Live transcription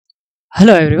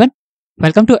Hello everyone,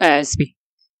 welcome to As.P।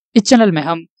 इस channel में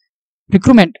हम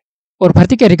रिक्रूटमेंट और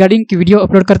भर्ती के रिगार्डिंग की वीडियो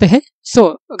अपलोड करते हैं।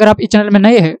 अगर आप इस चैनल में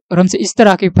नए हैं और हमसे इस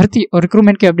तरह की भर्ती और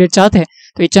रिक्रूटमेंट के अपडेट चाहते हैं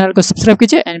तो इस चैनल को सब्सक्राइब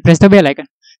कीजिए and press the bell icon,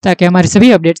 ताकि हमारे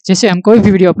सभी अपडेट जैसे हम कोई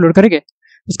भी वीडियो अपलोड करेंगे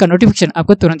उसका नोटिफिकेशन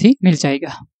आपको तुरंत ही मिल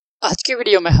जाएगा। आज की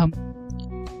वीडियो में हम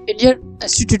Indian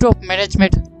institute of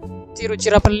management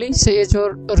Tiruchirappalli से ये जो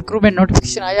रिक्रूटमेंट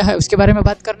नोटिफिकेशन आया है उसके बारे में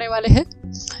बात करने वाले हैं।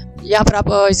 यहाँ पर आप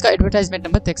इसका एडवर्टाइजमेंट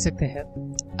नंबर देख सकते हैं।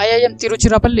 IIM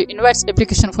Tiruchirappalli invites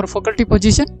application for faculty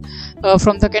position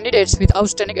from the candidates with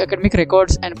outstanding academic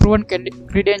records and proven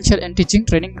credential and teaching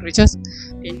training research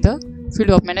in the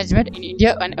field of management in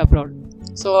India and abroad।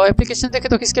 Application देखें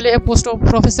तो किसके लिए है? Post of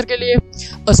professor के लिए,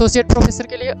 associate professor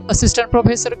के लिए, assistant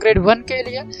professor grade 1 के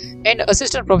लिए एंड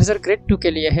असिस्टेंट प्रोफेसर ग्रेड 2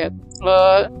 के लिए है।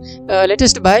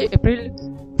 लेटेस्ट बाय अप्रैल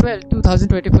 12,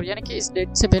 2024, यानी कि इस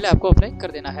डेट से पहले आपको अप्लाई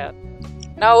कर देना है।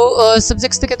 नाउ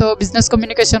सब्जेक्ट्स देखें तो business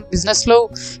communication, business law,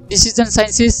 decision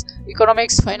sciences,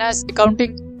 economics, finance,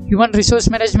 accounting, human resource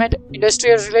management,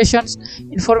 industrial relations,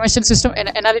 information system and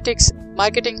analytics,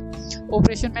 marketing,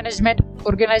 operation management,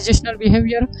 organisational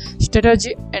behaviour, strategy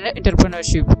and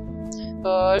entrepreneurship.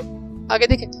 आगे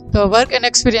देखें तो वर्क एंड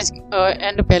एक्सपीरियंस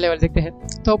एंड पे level देखते हैं।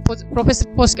 तो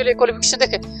professor post के लिए qualification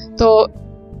देखें तो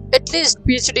at least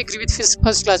PhD degree with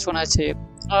first class होना चाहिए।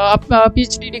 आप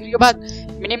PhD डिग्री के बाद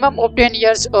minimum of 10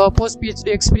 years post PhD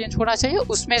experience होना चाहिए।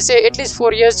 उसमें से at least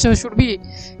 4 years should be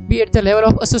at the level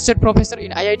of associate professor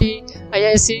in IIT,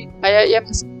 IISc, IIM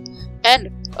and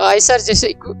ISR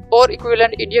जैसे और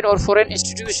इक्विवेलेंट इंडियन और फॉरेन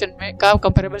इंस्टीट्यूशन में का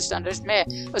कंपैरेबल स्टैंडर्ड्स में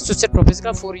एसोसिएट प्रोफेसर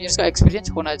का 4 years का एक्सपीरियंस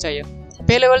होना चाहिए।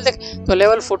 पे लेवल देख तो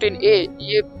लेवल 14A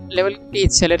ये लेवल की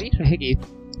सैलरी रहेगी।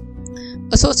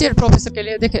 एसोसिएट प्रोफेसर के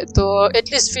लिए देखें तो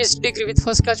at least PhD degree with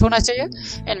first class होना चाहिए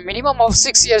and minimum of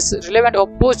 6 years relevant of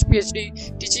post PhD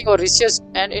teaching और रिसर्च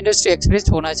एंड इंडस्ट्री एक्सपीरियंस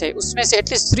होना चाहिए। उसमें से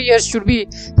at least 3 years should be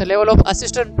the level of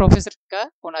assistant professor का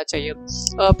होना चाहिए।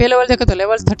 पे लेवल देखें तो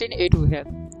लेवल 13A2 है।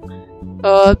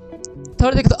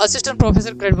 थर्ड देखें तो assistant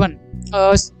professor grade 1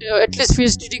 at least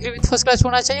PhD degree with first class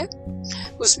होना चाहिए।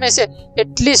 उसमें से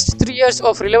at least 3 years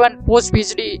of relevant post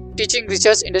PhD teaching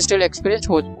research industrial experience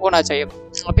होना चाहिए।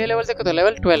 पे लेवल देखें तो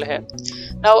लेवल 12 है।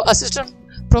 Now assistant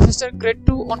professor grade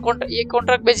 2 on ये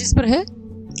कॉन्ट्रैक्ट बेसिस पर है।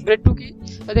 ग्रेड 2 की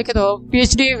देखें तो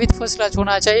PhD विद फर्स्ट क्लास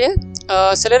होना चाहिए।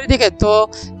 सैलरी देखें तो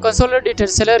consolidated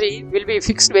salary will be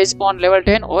fixed based on level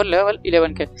 10 और लेवल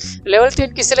 11 के। लेवल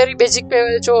 10 की सैलरी बेसिक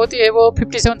पे जो होती है वो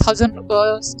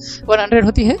 57,100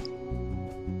 होती है।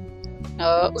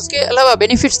 उसके अलावा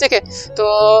बेनिफिट्स देखें तो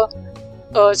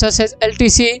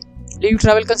LTC, लीव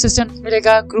ट्रैवल कंसेशन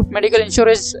मिलेगा, group medical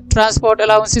insurance, transport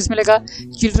allowances मिलेगा,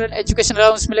 चिल्ड्रन एजुकेशन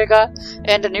अलाउंस मिलेगा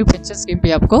एंड न्यू पेंशन स्कीम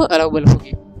भी आपको अलाउबल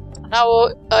होगी ना। वो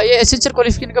ये एसेंशियल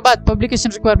क्वालिफिकेशन के बाद पब्लिकेशन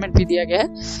रिक्वायरमेंट भी दिया गया है।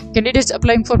 Candidates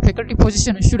applying for faculty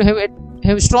position should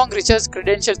have strong research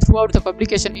credential through out the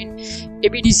publication in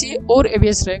ABDC और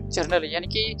ABS रैंक जर्नल, यानी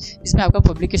कि इसमें आपका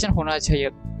पब्लिकेशन होना चाहिए।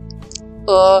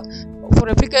 For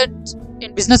applicants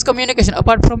in business communication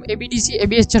apart from ABDC,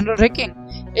 ABS general ranking,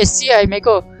 SCI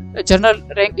MECO general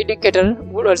rank indicator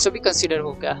would also be considered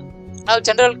होगा। Now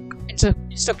general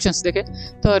instructions देखें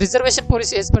तो reservation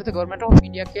policy as per the government of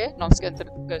India के norms के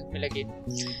अंतर्गत मिलेगी।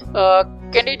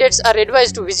 Candidates are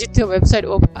advised to visit the website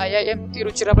of IIM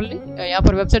Tiruchirappalli. यहाँ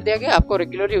पर website दिया गया, आपको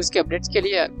रेगुलरली उसके अपडेट्स के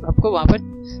लिए आपको वहाँ पर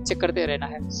चेक करते रहना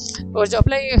है। और जो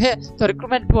अप्लाई है तो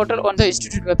recruitment portal on the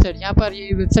institute website, यहाँ पर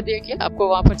ये वेबसाइट दिया गया, आपको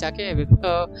वहाँ पर जाके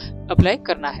अप्लाई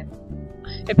करना है।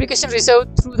 Application receive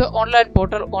through the online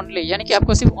portal only, यानी कि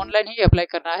आपको सिर्फ ऑनलाइन ही अप्लाई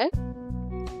करना है।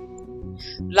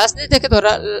 लास्ट डेट देखें तो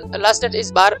लास्ट डेट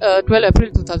इस बार 12 अप्रैल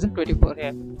 2024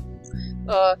 है।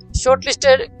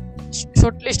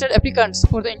 shortlisted applicants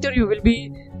for the interview will be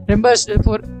reimbursed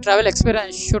for travel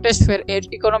expense, shortest fare, air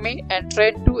economy and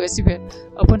train to AC fare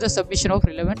upon the submission of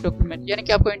relevant document। यानी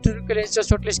कि आपको interview के लिए जो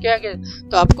शॉर्टलिस्ट किया गया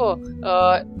तो आपको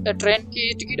ट्रेन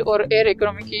की टिकट और एयर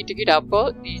इकोनॉमी की टिकट आपको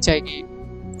दी जाएगी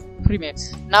फ्री में।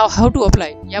 नाउ हाउ टू अप्लाई,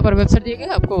 यहाँ पर वेबसाइट दिए गए,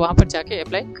 आपको वहाँ पर जाके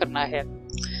अप्लाई करना है।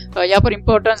 यहाँ पर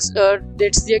इम्पोर्टेंस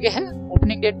डेट्स दिए गए हैं।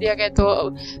 ओपनिंग डेट दिया गया तो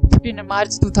 15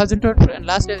 मार्च 2024 एंड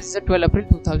लास्ट डेट इज 12 अप्रैल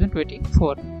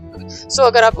 2024।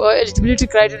 अगर आप एलिजिबिलिटी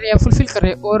क्राइटेरिया फुलफिल कर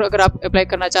रहे हैं और अगर आप अप्लाई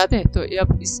करना चाहते हैं तो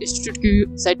आप इस इंस्टीट्यूट की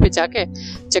साइट पे जाके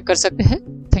चेक कर सकते हैं।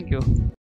 Thank you.